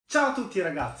Ciao a tutti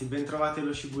ragazzi, bentrovati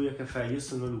allo Shibuya Caffè, io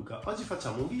sono Luca. Oggi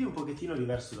facciamo un video un pochettino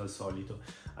diverso dal solito.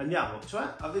 Andiamo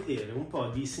cioè a vedere un po'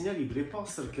 di segnalibri e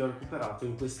poster che ho recuperato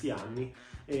in questi anni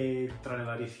tra le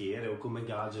varie fiere o come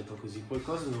gadget o così.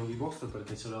 Qualcosa non vi mostro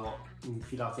perché ce l'ho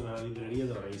infilato nella libreria,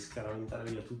 dovrei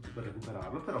scaraventare via tutto per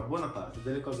recuperarlo, però buona parte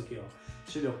delle cose che ho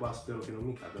ce le ho qua, spero che non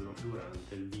mi cadano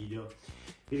durante il video.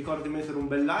 Vi ricordo di mettere un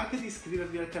bel like e di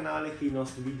iscrivervi al canale, che i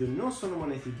nostri video non sono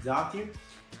monetizzati.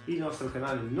 Il nostro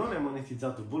canale non è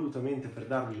monetizzato volutamente per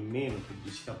darvi meno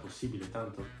pubblicità possibile,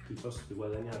 tanto piuttosto che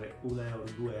guadagnare 1 euro,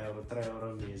 2 euro, 3 euro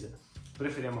al mese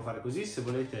preferiamo fare così. Se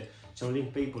volete c'è un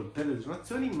link PayPal per le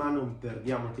donazioni, ma non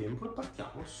perdiamo tempo e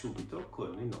partiamo subito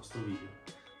con il nostro video.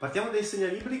 Partiamo dai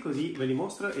segnalibri, così ve li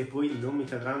mostro e poi non mi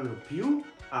cadranno più.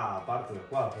 Ah, parto da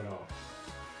qua però.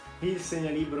 Il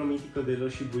segnalibro mitico dello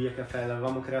Shibuya Caffè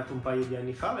l'avevamo creato un paio di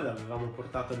anni fa, l'avevamo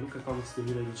portato a Luca Comics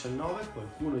 2019,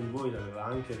 qualcuno di voi l'aveva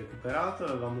anche recuperato,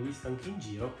 l'avevamo visto anche in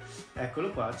giro. Eccolo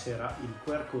qua, c'era il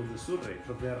QR code sul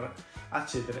retro per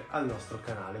accedere al nostro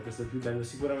canale, questo è il più bello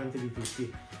sicuramente di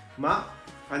tutti, ma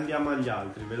andiamo agli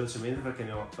altri velocemente perché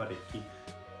ne ho parecchi.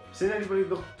 Segnalibro di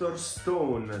Dr.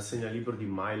 Stone, segnalibro di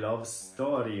My Love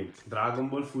Story, Dragon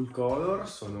Ball Full Color,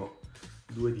 sono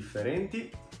due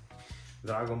differenti.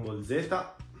 Dragon Ball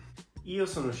Z, io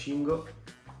sono Shingo,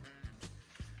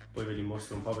 poi ve li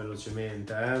mostro un po'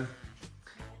 velocemente,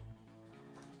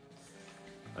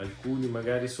 alcuni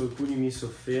magari su alcuni mi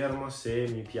soffermo se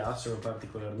mi piacciono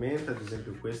particolarmente, ad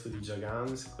esempio questo di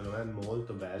Jagan secondo me è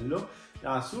molto bello.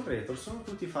 Sul retro sono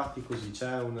tutti fatti così,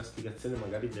 c'è una spiegazione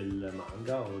magari del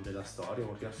manga o della storia,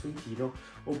 un riassuntino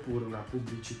oppure una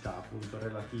pubblicità appunto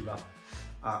relativa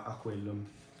a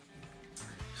quello.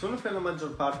 Sono per la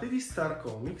maggior parte di Star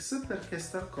Comics, perché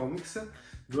Star Comics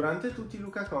durante tutti i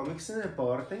Luca Comics ne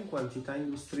porta in quantità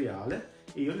industriale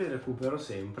e io li recupero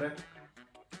sempre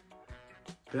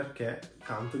perché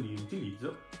tanto li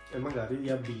utilizzo e magari li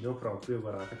abbino proprio.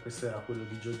 Guardate, questo era quello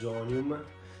di Jojonium,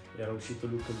 era uscito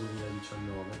Luca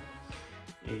 2019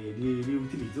 e li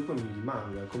utilizzo con i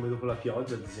manga, come Dopo la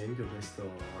pioggia ad esempio.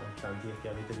 Questo tanti che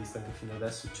avete visto anche fino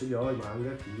adesso ce li ho i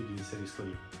manga, quindi li inserisco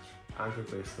lì. Anche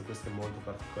questo è molto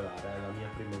particolare, è la mia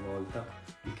prima volta,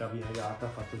 il Kabinagata ha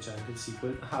fatto, c'è anche il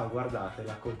sequel. Guardate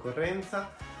la concorrenza,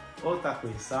 Otaku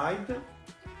Inside,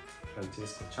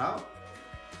 Francesco ciao.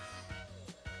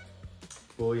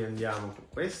 Poi andiamo con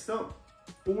questo,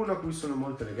 uno a cui sono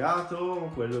molto legato,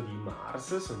 quello di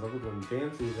Mars, sono proprio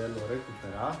contento di averlo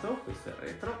recuperato, questo è il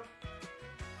retro.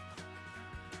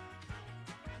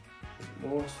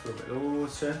 Mostro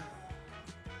veloce,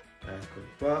 eccoli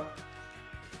qua.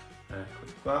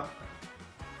 Eccoli qua,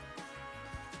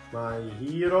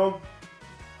 My Hero.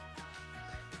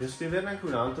 Penso di averne anche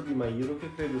un altro di My Hero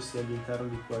che credo sia all'interno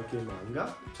di qualche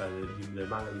manga, cioè del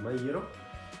manga di My Hero,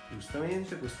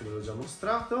 giustamente. Questo ve l'ho già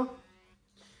mostrato.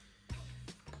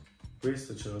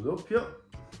 Questo ce l'ho doppio.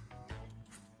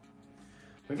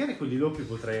 Magari quelli doppi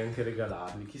potrei anche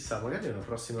regalarli, chissà, magari alla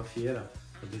prossima fiera,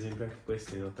 ad esempio anche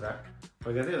questi ne ho 3,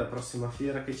 magari alla prossima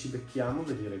fiera che ci becchiamo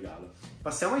ve li regalo.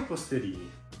 Passiamo ai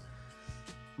posterini.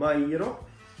 My Hero,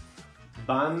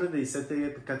 Ban dei 7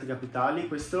 peccati capitali,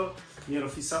 questo mi ero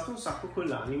fissato un sacco con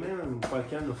l'anime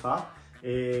qualche anno fa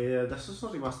e adesso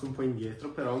sono rimasto un po' indietro,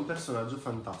 però è un personaggio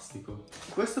fantastico.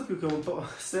 Questo più che un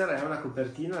poster è una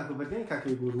copertina, la copertina di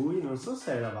Kakegurui, non so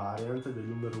se è la variant del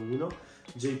numero 1,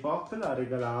 J-Pop la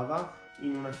regalava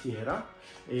in una fiera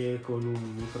e con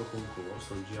un micro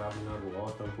concorso, giravi una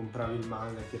ruota o compravi il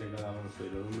manga e ti regalavano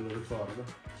quello, non me lo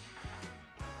ricordo.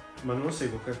 Ma non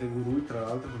seguo Kakegurui, tra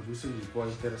l'altro, per cui se vi può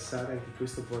interessare anche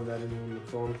questo può andare in un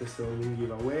contest o in un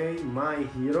giveaway. My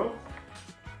Hero,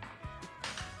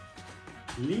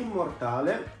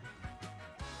 L'Immortale,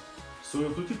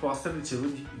 sono tutti poster, dicevo,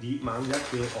 di manga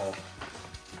che ho.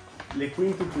 Le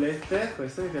quintuplette,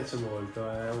 questo mi piace molto,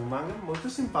 è un manga molto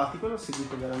simpatico, l'ho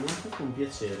seguito veramente con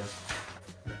piacere.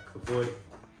 Ecco, poi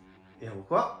andiamo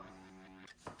qua.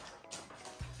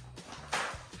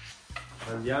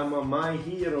 Andiamo a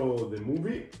My Hero, The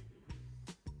Movie.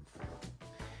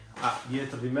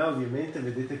 Dietro di me ovviamente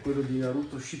vedete quello di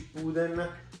Naruto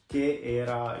Shippuden che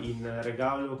era in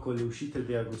regalo con le uscite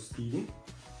di Agostini.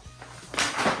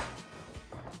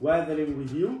 Weathering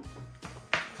With You.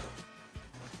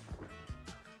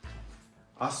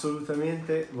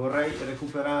 Assolutamente vorrei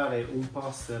recuperare un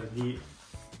poster di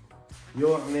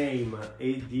Your Name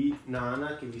e di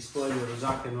Nana, che vi spoilerò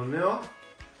già che non ne ho.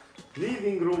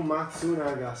 Living Room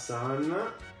Matsunaga-san,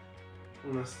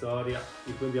 una storia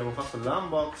di cui abbiamo fatto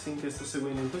l'unboxing che sto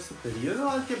seguendo in questo periodo,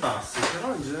 alti e bassi,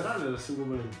 però in generale la seguo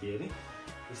volentieri.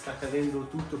 Mi sta cadendo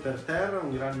tutto per terra,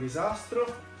 un gran disastro.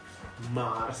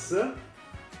 Mars,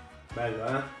 bello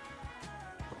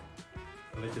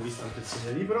avete visto anche il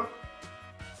segnalibro.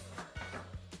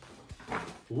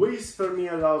 Whisper Me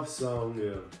a Love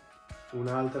Song,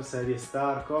 un'altra serie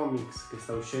Star Comics che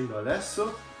sta uscendo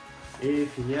adesso, e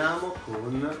finiamo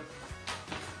con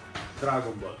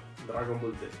Dragon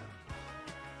Ball Z.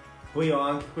 Poi ho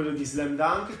anche quello di Slam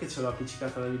Dunk che ce l'ho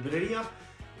appiccicato alla libreria,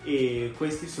 e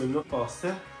questi sono i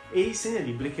poster e i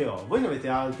segnalibri che ho. Voi ne avete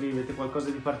altri? Avete qualcosa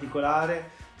di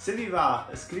particolare? Se vi va,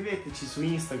 scriveteci su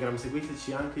Instagram,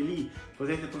 seguiteci anche lì,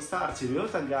 potete postarci o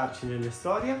taggarci nelle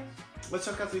storie. Ho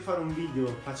cercato di fare un video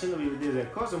facendovi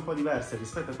vedere cose un po' diverse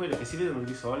rispetto a quelle che si vedono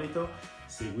di solito.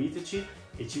 Seguiteci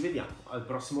e ci vediamo al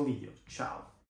prossimo video. Ciao!